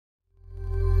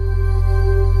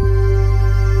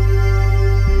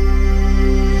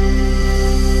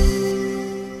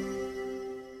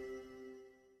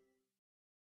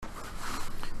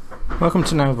Welcome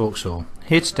to Now Vauxhall.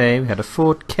 Here today we had a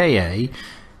Ford Ka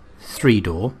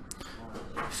 3-door,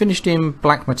 finished in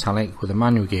black metallic with a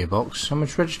manual gearbox, and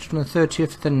was registered on the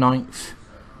 30th of the 9th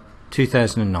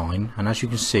 2009, and as you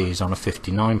can see is on a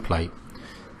 59 plate.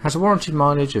 Has a warranted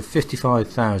mileage of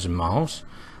 55,000 miles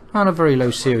and a very low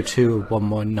CO2 of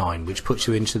 119, which puts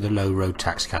you into the low road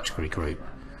tax category group.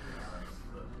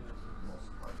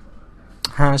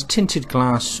 Has tinted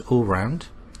glass all round.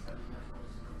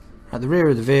 At the rear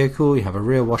of the vehicle you have a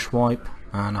rear wash wipe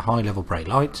and a high level brake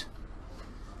light.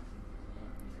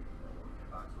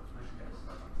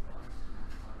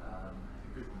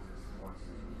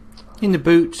 In the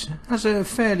boot has a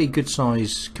fairly good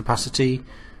size capacity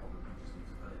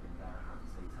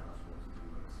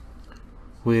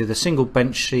with a single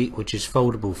bench seat which is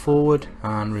foldable forward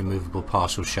and removable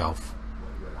parcel shelf.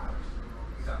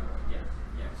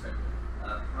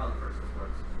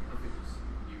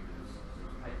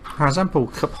 Has ample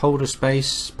cup holder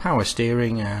space, power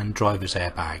steering and driver's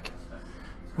airbag.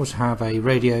 Also have a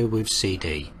radio with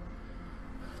CD.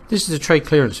 This is a trade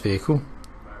clearance vehicle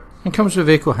and comes with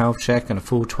a vehicle health check and a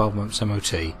full 12 months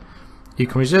MOT. You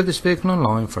can reserve this vehicle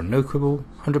online for a no quibble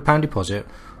 £100 deposit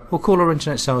or call our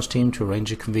internet sales team to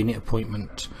arrange a convenient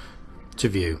appointment to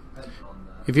view.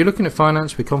 If you're looking at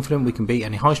finance, we're confident we can beat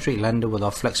any high street lender with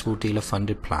our flexible dealer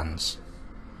funded plans.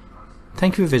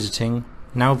 Thank you for visiting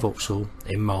Now Vauxhall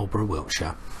in Marlborough,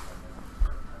 Wiltshire.